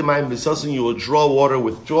 Ushaftem Mayim B'sason, you will draw water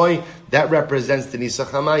with joy. That represents the Nisach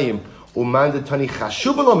HaMayim. Umandatani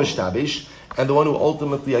Chashuva lo mishtabish, and the one who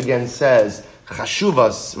ultimately again says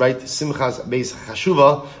Chashuvas, right? Simchas Beis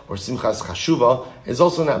Chashuva, or Simchas Chashuva, is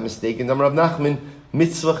also not mistaken. Rav Nachman,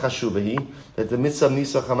 mitzvah Chashuvahi, that the mitzvah of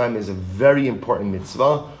Nisach HaMayim is a very important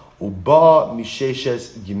mitzvah. Uba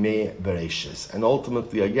misheshes gimei bereishes. And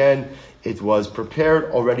ultimately, again, it was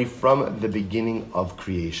prepared already from the beginning of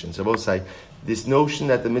creation. So both say, this notion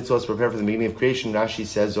that the mitzvah was prepared from the beginning of creation, Rashi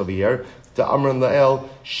says over here, the Amran La'el,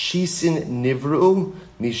 Shisin Nivru,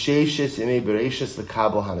 Misheshes Imei Bereishes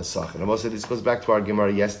L'Kabel Hanasach. And I also, this goes back to our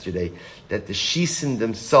Gemara yesterday, that the Shisin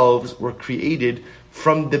themselves were created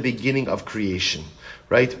from the beginning of creation.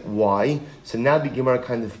 Right? Why? So now the Gemara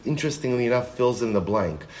kind of, interestingly enough, fills in the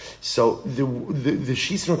blank. So the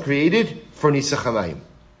Shisin were created for Nisach HaMayim.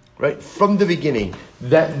 right? From the beginning,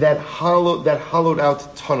 that hollowed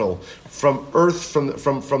out tunnel from earth,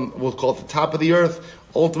 from we'll call it the top of the earth,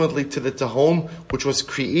 ultimately to the Tahom, which was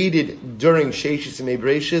created during Sheishis and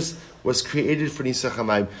Mebreshis, was created for Nisach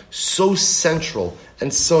HaMayim. So central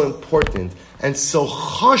and so important and so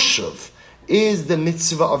chashuv is the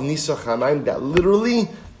mitzvah of Nisach HaMayim that literally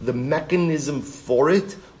the mechanism for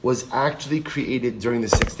it was actually created during the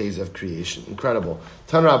 6 days of creation. Incredible.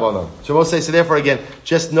 Tan Rabbanan. So we'll say, so therefore again,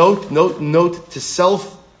 just note to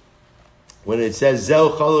self, when it says Zeu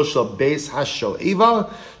Chalosh Shel Beis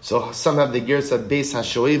HaShoeva, so some have the girsa of Beis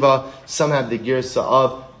HaShoeva, some have the girsa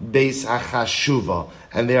of Beis HaChashuva,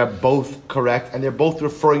 and they are both correct, and they're both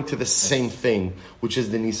referring to the same thing, which is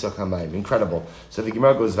the Nisach HaMayim. Incredible. So the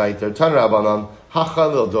Gemara goes weiter. Tan Rabbanan,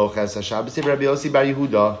 Hachalil Doches HaShabbos, Rabbi Yossi Bar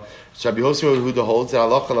Yehuda. So Rabbi Yossi Bar Yehuda holds that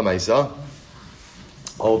halacha l'maisa,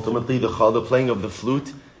 ultimately the playing of the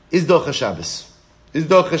flute is Doches Shabbos. Is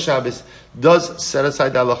Doches Shabbos. Does set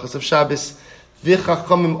aside the halachas of Shabbos.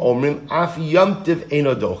 V'chachamim omrim, af yom tiv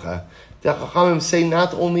eino docha. The Chachamim say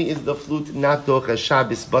not only is the flute not Docha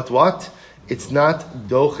Shabbos, but what? It's not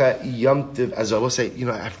Docha Yom Tiv. As I will say,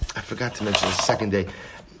 I forgot to mention the second day.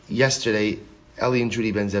 Yesterday, Eli and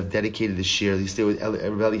Judy Benzev dedicated the shir. They stayed with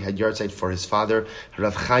Eli had yahrzeit for his father,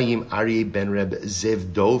 Rav Chaim Ari Ben Reb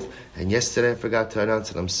Zev Dov. And yesterday I forgot to announce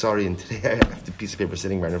it. I'm sorry. And today I have the piece of paper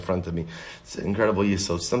sitting right in front of me. It's an incredible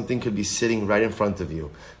yisod. Something could be sitting right in front of you,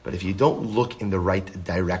 but if you don't look in the right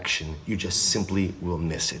direction, you just simply will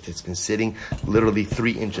miss it. It's been sitting literally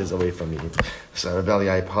 3 inches away from me. So Rav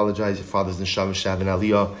Eli, I apologize. Your father's neshama shav and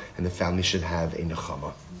aliyah, and the family should have a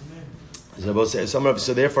nechama.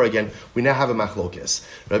 So therefore, again, we now have a machlokes.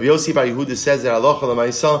 Rabbi Yossi Bar Yehuda says that halacha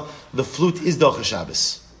l'maisa, the flute is Docha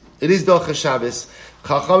Shabbos. It is Docha Shabbos.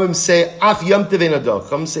 Chachamim say af Yom Tiv ein Docha.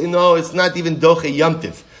 Chachamim say no, it's not even Docha Yom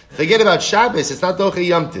Tiv. Forget about Shabbos. It's not Docha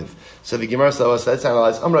Yom Tiv. So the Gemara says, let's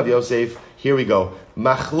analyze. Rabbi Yosef. Here we go.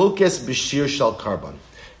 Machlokes b'shir shal karban.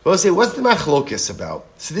 We'll say, what's the machlokes about?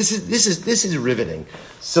 So this is riveting.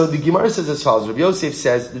 So the Gemara says as follows. Rabbi Yosef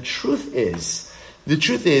says the truth is,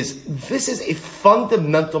 this is a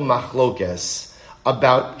fundamental machlokes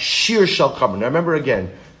about shir shal karban. Now remember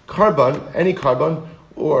again, any karban,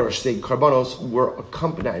 or say karbanos were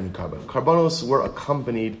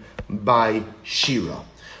accompanied by shira.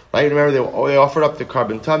 Right? Remember they offered up the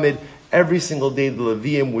karban tamid. Every single day the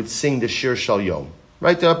Leviim would sing the shir shal yom.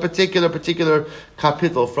 Right? A particular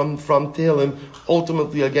kapitel from Tehillim,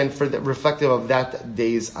 ultimately again for the reflective of that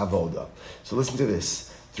day's avoda. So listen to this.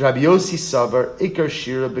 Rabbi Yossi Savar, Ikar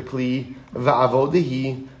Shira Bekli,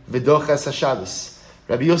 Va'avodahi, V'dochas HaShabbos.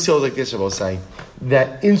 Rabbi Yossi holds like this, I will say,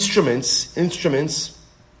 that instruments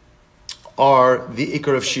are the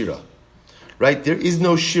Ikar of Shira. Right? There is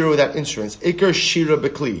no Shira without instruments. Ikar Shira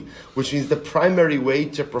Bekli, which means the primary way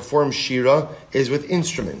to perform Shira is with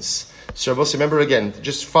instruments. So Rabbi Yossi, remember again,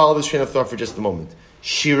 just follow this train of thought for just a moment.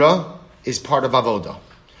 Shira is part of Avodah.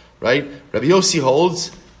 Right? Rabbi Yossi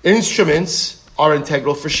holds instruments are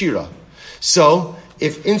integral for Shira. So,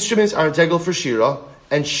 if instruments are integral for Shira,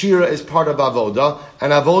 and Shira is part of Avodah,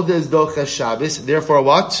 and Avodah is Docha Shabbos, therefore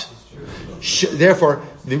what? Therefore,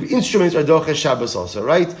 the instruments are Docha Shabbos also,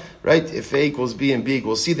 right? Right? If A equals B and B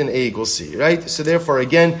equals C, then A equals C, right? So therefore,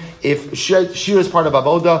 again, if Shira is part of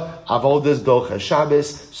Avodah is Docha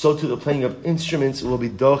Shabbos, so too the playing of instruments will be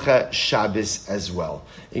Docha Shabbos as well.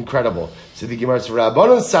 Incredible. So the Gemara says,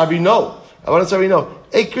 Rabbanan Sabri, no.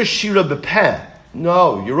 Eker Shira Bepeh.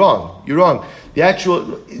 No, you're wrong. The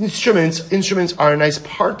actual instruments are a nice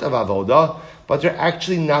part of Avodah, but they're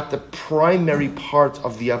actually not the primary part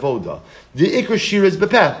of the Avodah. The Iker Shira is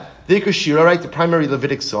Bepeh. The Iker Shira, right, the primary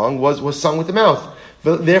Levitic song was sung with the mouth.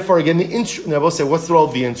 But therefore, again, the instrument, I will say, what's the role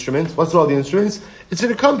of the instruments? It's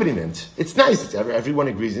an accompaniment. It's nice. Everyone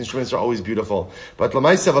agrees instruments are always beautiful. But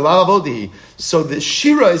L'maisa V'la Avodihi. So the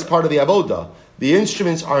Shira is part of the Avodah. The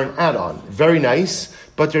instruments are an add-on. Very nice,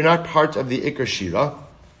 but they're not part of the Iker Shira.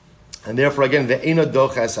 And therefore, again, the Eino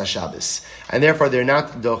Dochas HaShabbos. And therefore, they're not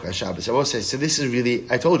Dochas Shabbos. I will say, so this is really,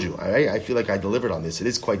 I told you, all right? I feel like I delivered on this. It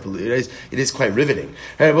is quite riveting.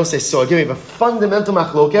 Right? I will say, so again, we have a fundamental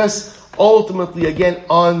machlokes, ultimately, again,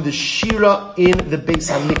 on the Shira in the Beis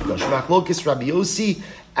HaMikdash. Machlokes Rabbi Yossi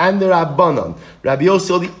and the Rabbanan. Rabbi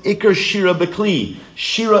Yossi, the Iker Shira Bekli.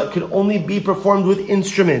 Shira can only be performed with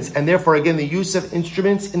instruments, and therefore, again, the use of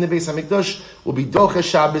instruments in the Beis HaMikdash will be Docha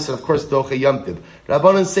Shabbos and, of course, Docha Yom Tov.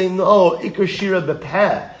 Rabbanan saying, no, Iker Shira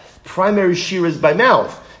Bepeh. Primary Shira is by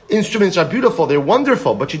mouth. Instruments are beautiful, they're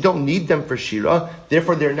wonderful, but you don't need them for Shira.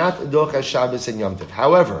 Therefore, they're not Docha Shabbos and Yom Tov.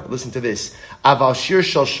 However, listen to this. Aval Shir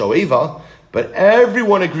Shal Shoeva, but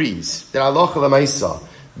everyone agrees that halacha l'maisa,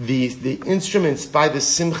 the instruments by the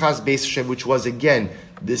Simchas Beis Hashem, which was again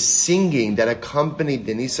the singing that accompanied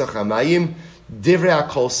the Nisach Hamayim, Divrei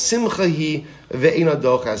HaKol Simchahi ve'eino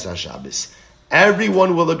dochas HaShabbos.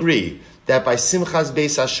 Everyone will agree that by Simchas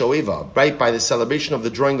Beis HaShoeva, right, by the celebration of the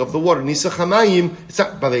drawing of the water, Nisach Hamayim, it's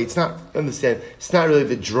not, by the way, it's not really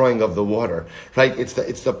the drawing of the water, right? It's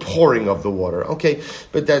the pouring of the water, okay?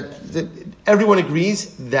 But everyone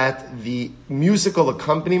agrees that the musical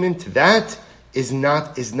accompaniment to that is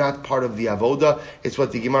not part of the avoda. It's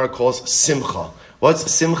what the Gemara calls simcha. What's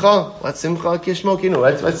simcha? What's simcha? Kishmokinu.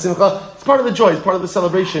 What's simcha? It's part of the joy. It's part of the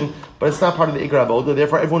celebration, but it's not part of the ikra avoda.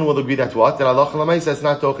 Therefore, everyone will agree that what? That Allah Chalamai says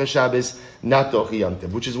not tocha Shabbos, not tocha Yom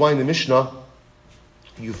Tov. Which is why in the Mishnah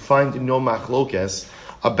you find no machlokes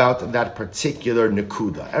about that particular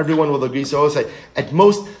nekuda. Everyone will agree. So I will say, at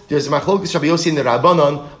most, there's a machlokes Rabbi Yossi in the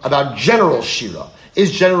Rabbanon about general shira. Is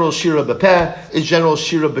general shira b'peh? Is general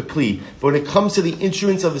shira b'kli? But when it comes to the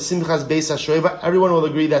instruments of the Simchas Beis HaShoeva, everyone will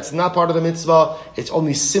agree that's not part of the mitzvah. It's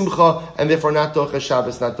only simcha, and therefore not tocha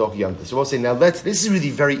Shabbos, not tocha Yom Tov. So we'll say, now this is really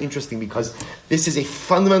very interesting because this is a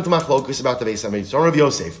fundamental machlokes about the Beis HaMikdash. So Rabbi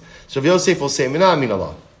Yosef. So Rabbi Yosef will say, Mina min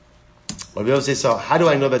Allah. Rabbi Yosef, so how do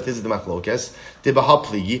I know that this is the machlokes?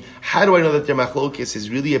 How do I know that the machlokes is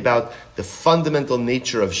really about the fundamental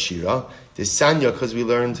nature of shira? The sanya, because we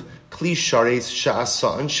learned kli shares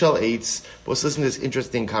sha'asa and shal eitz. But let's listen to this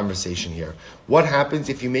interesting conversation here. What happens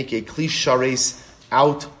if you make a kli shares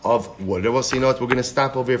out of wood? Well, so you know what? We're going to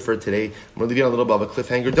stop over here for today. I'm going to leave you on a little bit of a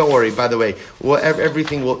cliffhanger. Don't worry. By the way,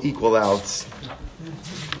 everything will equal out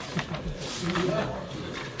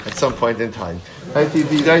at some point in time. Right?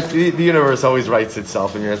 The universe always writes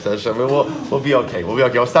itself in your session. We'll be okay. We'll be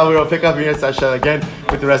okay. We'll stop. We'll pick up in your session again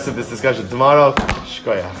with the rest of this discussion tomorrow.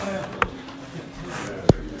 Shkoyach.